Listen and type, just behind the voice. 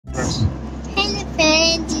Hello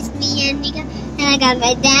friends, it's me Anvika and I got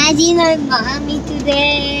my daddy and my mommy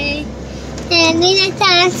today. And we're in a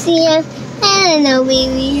taxi. I don't know where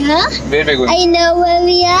we are. Where we going? I know where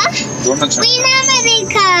we are. Don't know. We're in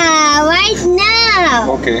America right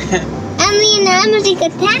now. Okay. And we're in America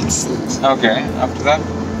taxi. Okay. After that?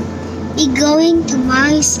 We're going to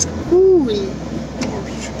my school. Are you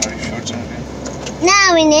sure, Charlie?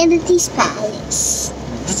 Now we're in Edity's Palace.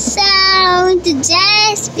 So, to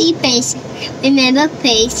just be patient. Remember,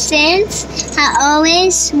 patience are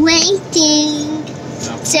always waiting.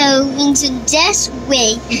 So, we should just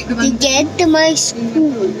wait to get to my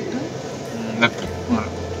school. Left.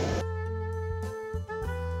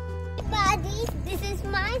 Buddy, this is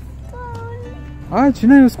my school.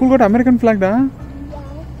 China, your school got American flag, da? Yeah,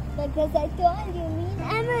 because I told you, me in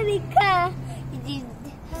America.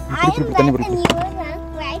 I am right and you are wrong.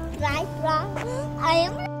 Right, wrong. I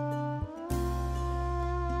am.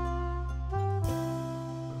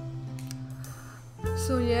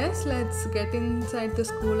 So yes, let's get inside the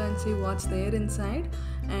school and see what's there inside.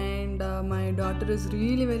 And my daughter is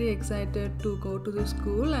really very excited to go to the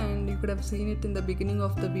school, and you could have seen it in the beginning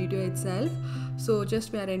of the video itself. So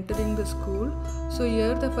just we are entering the school. So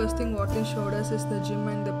here the first thing what they showed us is the gym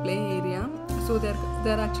and the play area. So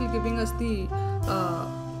they're actually giving us the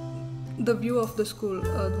view of the school,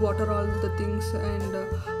 what are all the things and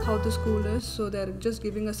how the school is. So they're just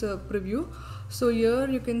giving us a preview. So here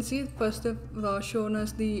you can see first they've shown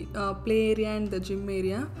us the play area and the gym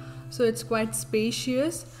area. So it's quite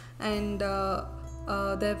spacious, and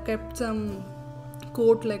they've kept some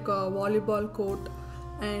court like a volleyball court,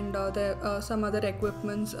 and there are some other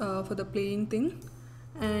equipments for the playing thing.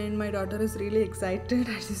 And my daughter is really excited,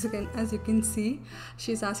 as you can see.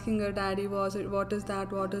 She's asking her daddy, what is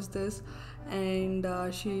that, what is this? And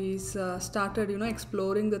she's started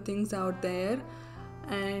exploring the things out there.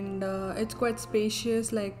 And it's quite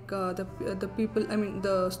spacious, like the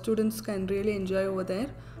students can really enjoy over there.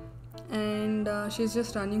 And she's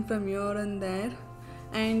just running from here and there,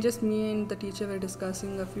 and just me and the teacher were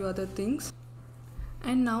discussing a few other things.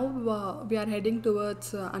 And now we are heading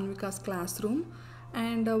towards Anvika's classroom.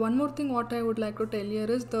 And one more thing what I would like to tell here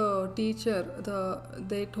is the teacher,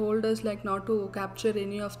 they told us like not to capture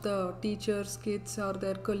any of the teachers, kids or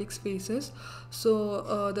their colleagues' faces.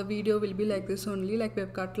 So the video will be like this only, like we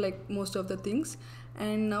have cut like most of the things.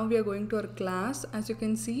 And now we are going to our class. As you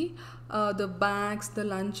can see, the bags, the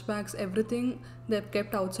lunch bags, everything they have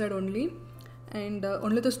kept outside only. And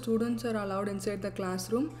only the students are allowed inside the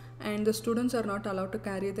classroom, and the students are not allowed to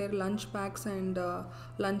carry their lunch bags and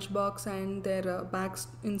lunch box and their bags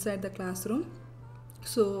inside the classroom.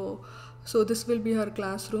 So this will be her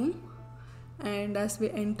classroom. And as we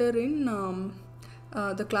enter in,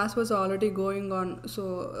 the class was already going on,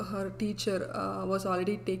 so her teacher was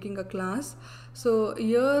already taking a class. So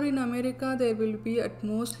here in America there will be at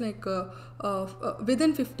most like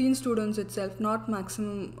within 15 students itself, not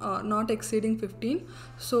maximum, not exceeding 15.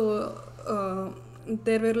 So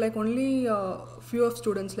there were like only few of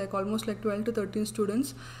students, like almost like 12 to 13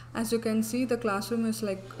 students. As you can see, the classroom is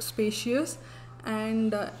like spacious,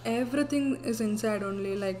 and everything is inside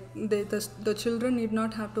only, like the children need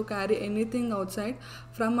not have to carry anything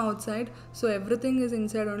from outside. So everything is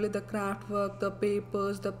inside only, the craft work, the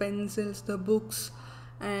papers, the pencils, the books,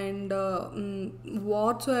 and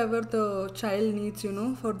whatsoever the child needs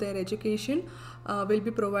for their education will be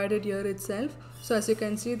provided here itself. So as you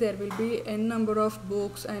can see, there will be n number of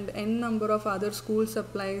books and n number of other school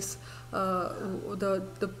supplies,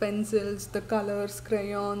 the pencils, the colors,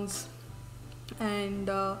 crayons, and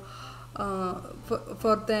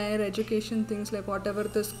for their education things, like whatever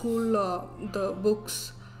the school, the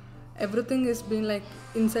books, everything is been like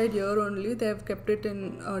inside here only. They have kept it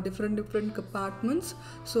in different compartments.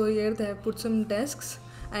 So here they have put some desks,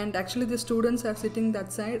 and actually the students are sitting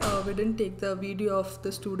that side. We didn't take the video of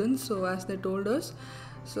the students, so as they told us.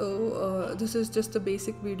 So this is just a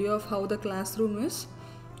basic video of how the classroom is.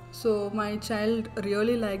 So my child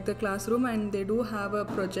really liked the classroom, and they do have a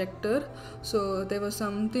projector. So there was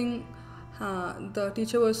something, the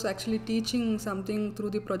teacher was actually teaching something through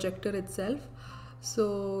the projector itself.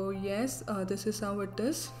 So yes, this is how it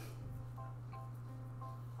is.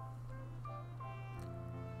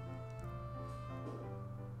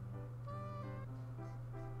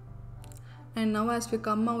 And now as we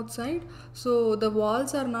come outside, so the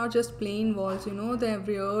walls are not just plain walls, they have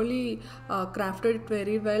really crafted it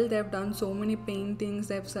very well. They have done so many paintings,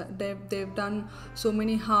 they've done so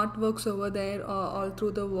many artworks over there all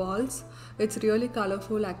through the walls. It's really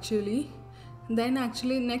colorful actually. Then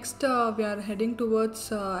actually next we are heading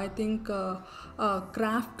towards I think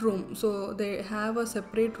craft room. So they have a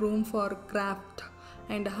separate room for craft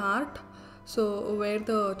and art. So where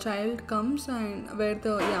the child comes and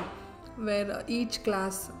where each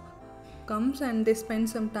class comes and they spend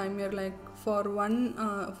some time here, like for one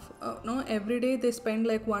no, every day they spend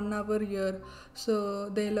like 1 hour here. So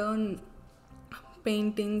they learn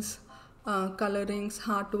paintings, colorings,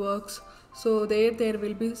 artworks. So there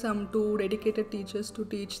will be some two dedicated teachers to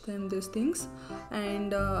teach them these things.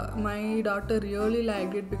 And my daughter really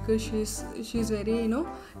liked it because she's very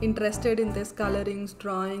interested in this colorings,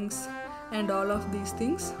 drawings, and all of these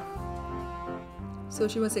things. So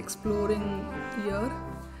she was exploring here,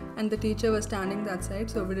 and the teacher was standing that side,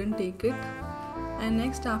 so we didn't take it. And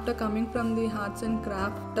next, after coming from the arts and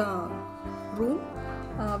craft room,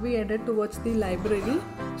 we headed towards the library.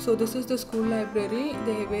 So this is the school library,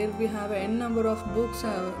 where we have n number of books.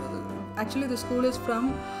 Actually, the school is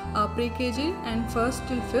from pre-KG and 1st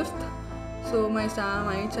till 5th. So my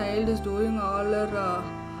child is doing all her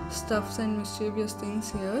stuffs and mischievous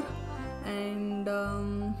things here. And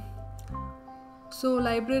so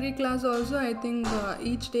library class also, I think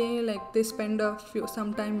each day like they spend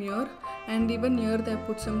some time here, and even here they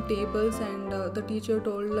put some tables, and the teacher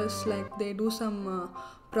told us like they do some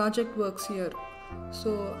project works here.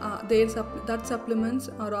 So that supplements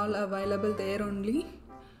are all available there only.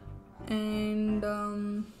 And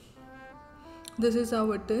this is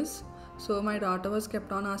how it is. So my daughter was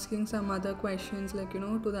kept on asking some other questions, like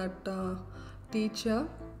to that teacher.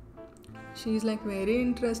 She's like very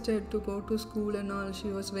interested to go to school and all. She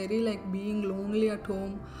was very like being lonely at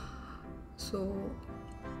home, so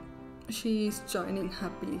she is joining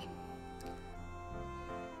happily.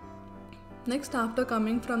 Next, after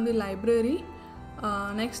coming from the library,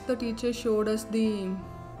 next the teacher showed us the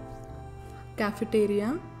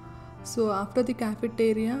cafeteria. So after the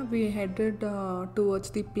cafeteria, we headed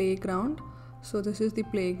towards the playground. So this is the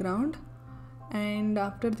playground. And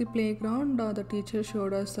after the playground, the teacher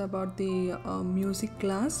showed us about the music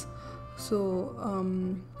class. So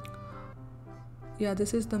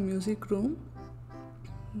this is the music room.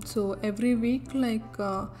 So every week, like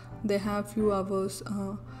they have few hours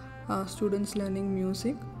students learning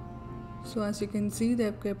music. So as you can see,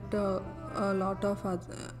 they've kept a lot of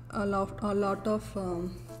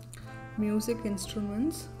music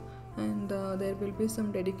instruments, and there will be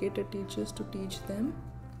some dedicated teachers to teach them.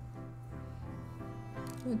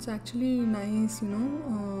 It's actually nice,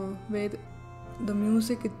 where the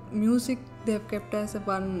music they have kept as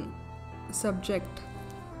one subject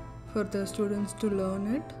for the students to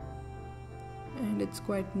learn it, and it's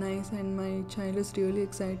quite nice, and my child is really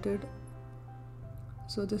excited.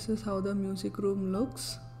 So this is how the music room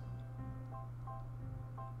looks.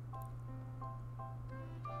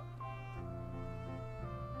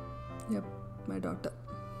 Yep, my daughter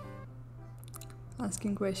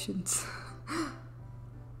asking questions.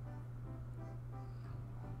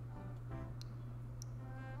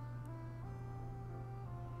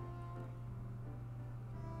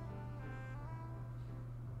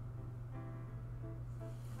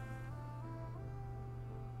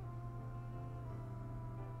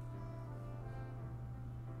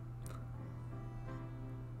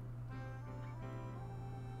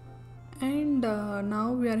 And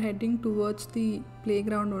now we are heading towards the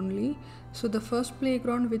playground only. So the first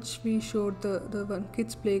playground which we showed, the one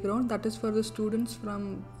kids playground, that is for the students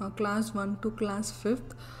from class 1 to class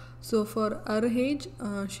 5th. So for her age,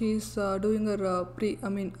 she is doing her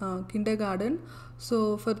kindergarten.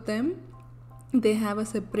 So for them, they have a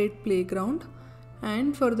separate playground.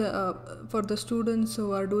 And for the students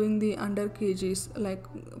who are doing the under KGs, like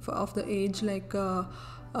of the age like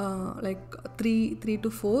 3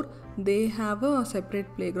 to 4, they have a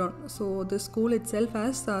separate playground. So the school itself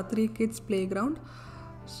has 3 kids playground.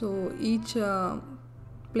 So each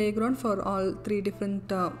playground for all 3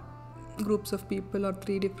 different groups of people or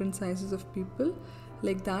 3 different sizes of people,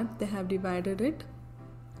 like that they have divided it.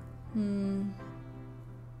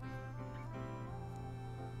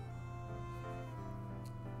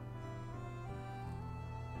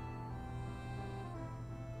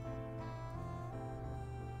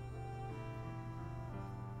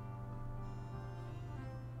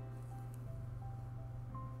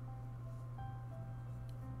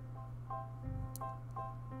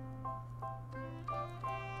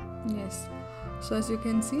 Yes, so as you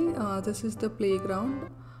can see, this is the playground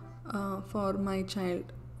for my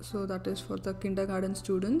child. So that is for the kindergarten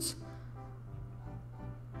students.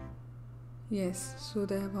 Yes, so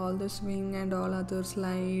they have all the swing and all other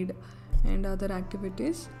slide and other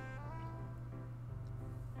activities.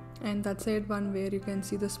 And that side one where you can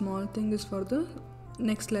see the small thing is for the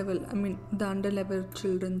next level, I mean the under level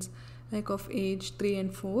children's, like of age 3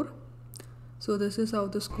 and 4. So this is how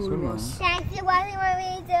the school was. Thanks for watching my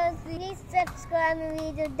videos. Please subscribe my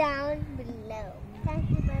video down below. Thank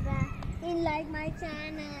you, Baba. You like my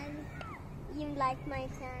channel.